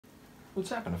What's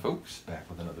happening, folks? Back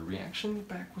with another reaction,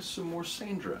 back with some more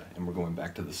Sandra, and we're going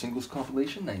back to the singles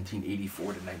compilation,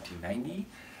 1984 to 1990,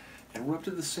 and we're up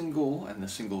to the single and the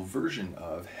single version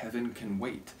of Heaven Can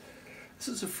Wait. This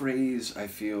is a phrase I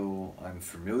feel I'm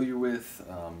familiar with,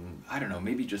 I don't know,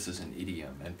 maybe just as an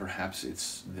idiom, and perhaps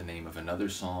it's the name of another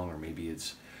song, or maybe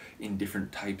it's in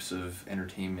different types of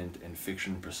entertainment and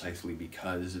fiction precisely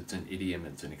because it's an idiom,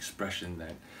 it's an expression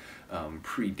that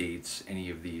predates any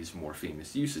of these more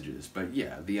famous usages. But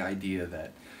yeah, the idea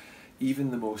that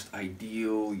even the most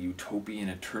ideal, utopian,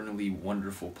 eternally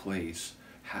wonderful place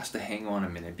has to hang on a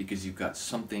minute because you've got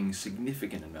something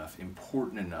significant enough,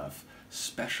 important enough,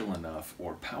 special enough,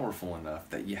 or powerful enough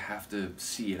that you have to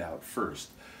see it out first.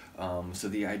 So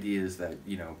the idea is that,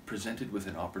 you know, presented with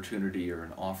an opportunity or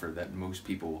an offer that most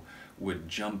people would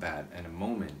jump at in a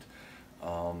moment,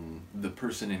 the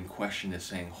person in question is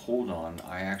saying, hold on,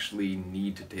 I actually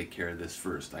need to take care of this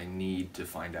first. I need to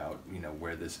find out, you know,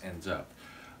 where this ends up.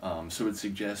 So it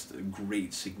suggests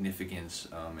great significance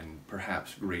and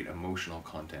perhaps great emotional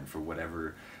content for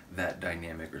whatever that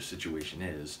dynamic or situation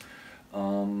is.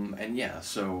 And yeah,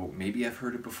 so maybe I've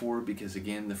heard it before because,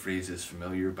 again, the phrase is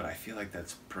familiar, but I feel like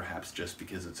that's perhaps just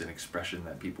because it's an expression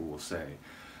that people will say.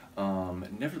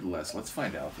 Nevertheless, let's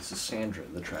find out. This is Sandra.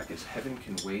 The track is Heaven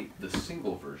Can Wait, the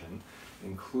single version,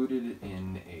 included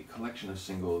in a collection of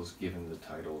singles given the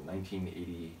title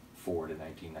 1984 to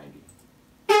 1990.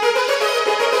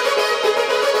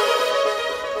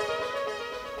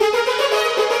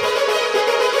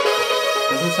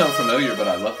 Doesn't sound familiar, but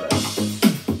I love that.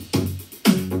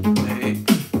 They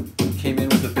came in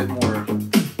with a bit more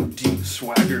deep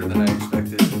swagger than I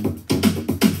expected.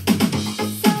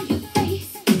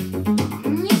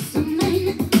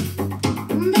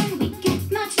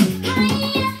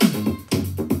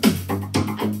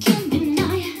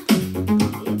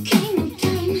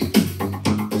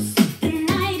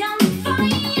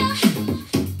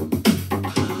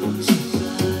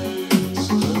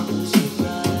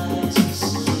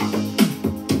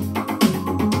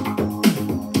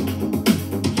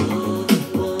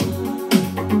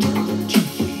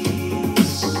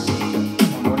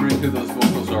 Who those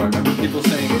vocals are. I remember people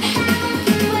saying yes.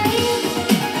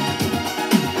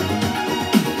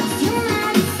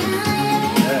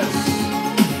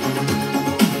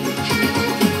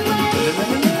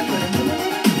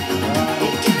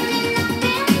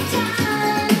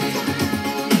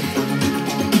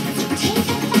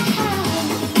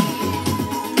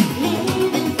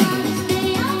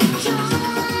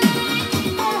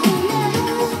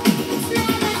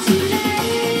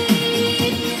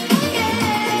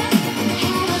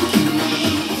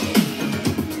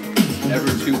 Never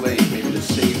too late, maybe to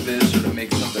save this or to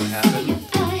make something happen.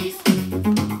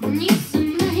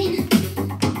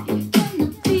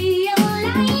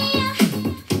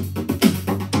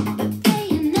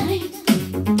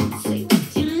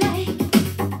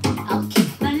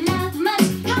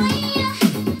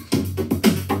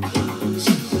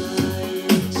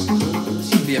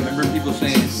 Yeah, I remember people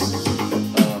saying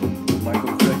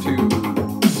Michael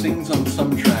Cretu sings on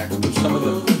some tracks, but some of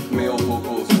the male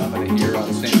vocals I'm going to hear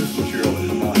on Sandra's material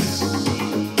is not him.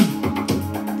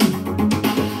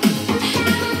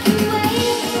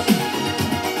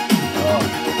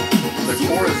 The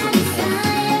chorus of this one.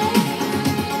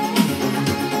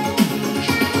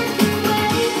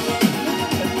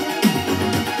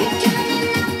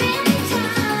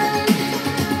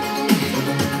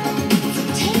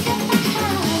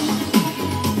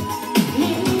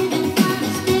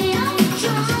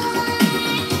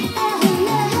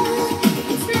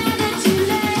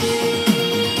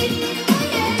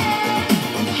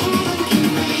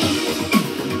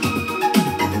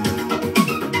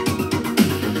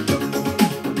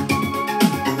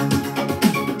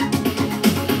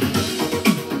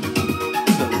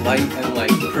 Light and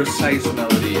like precise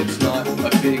melody. It's not a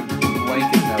big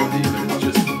blanket melody, but it's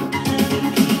just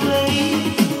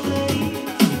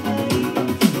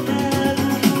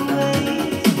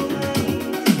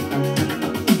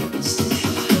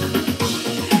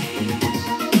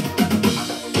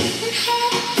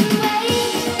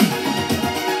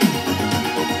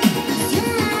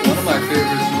one of my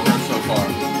favorites we've heard so far.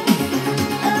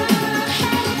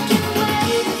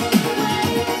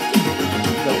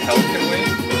 The Hell Can Wait.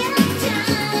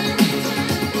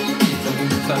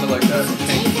 Sounded like that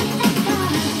change.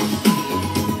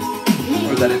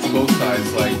 Or that it's both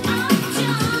sides, like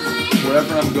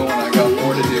wherever I'm going I got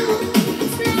more to do.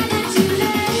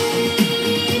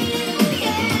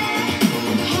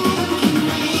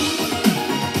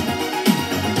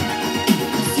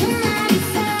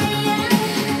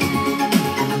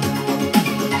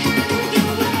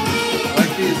 I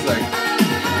like these like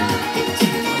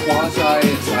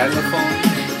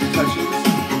xylophone touches.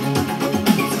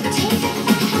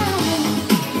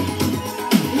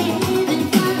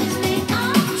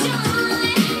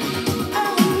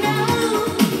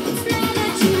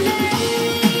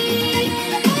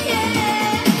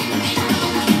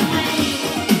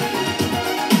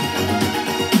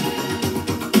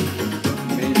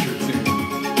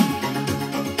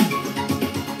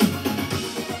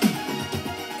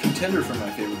 Contender for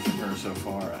my favorite from her so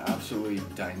far. Absolutely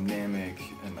dynamic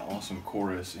and awesome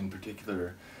chorus in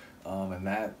particular, and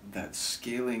that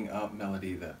scaling up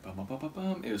melody, that bum bum bum bum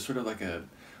bum. It was sort of like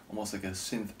almost like a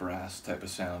synth brass type of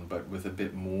sound, but with a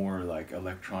bit more like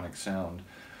electronic sound.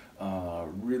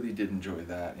 Really did enjoy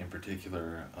that in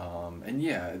particular, and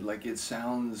yeah, like it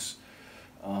sounds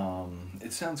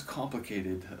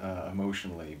complicated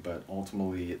emotionally, but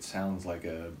ultimately it sounds like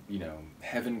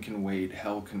heaven can wait,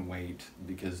 hell can wait,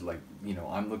 because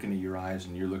I'm looking at your eyes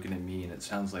and you're looking at me, and it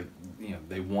sounds like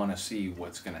they want to see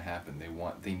what's going to happen.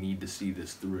 They need to see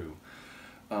this through.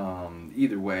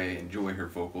 Either way, enjoy her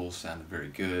vocals, sounded very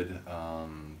good.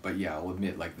 But yeah, I'll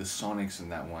admit, like the sonics in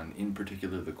that one, in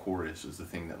particular the chorus, was the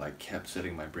thing that like kept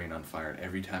setting my brain on fire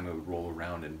every time it would roll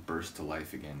around and burst to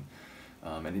life again.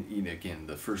 And again,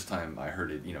 the first time I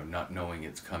heard it, not knowing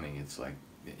it's coming, it's like,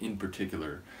 in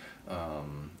particular,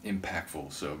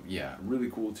 impactful. So yeah, really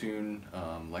cool tune.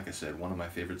 Like I said, one of my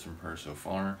favorites from her so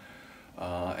far.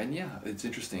 And yeah, it's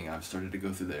interesting. I've started to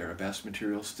go through the arabesque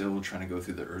material, still trying to go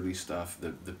through the early stuff,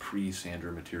 the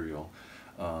pre-Sandra material.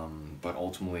 But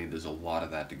ultimately, there's a lot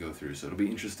of that to go through. So it'll be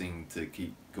interesting to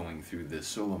keep going through this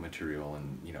solo material,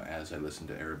 and as I listen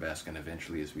to arabesque, and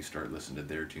eventually as we start listening to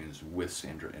their tunes with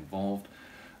Sandra involved.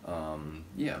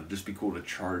 Yeah, it'll just be cool to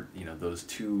chart those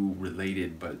two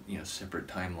related but separate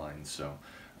timelines. So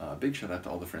big shout out to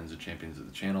all the friends and champions of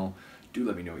the channel. Do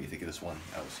let me know what you think of this one.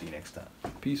 I will see you next time.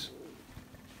 Peace.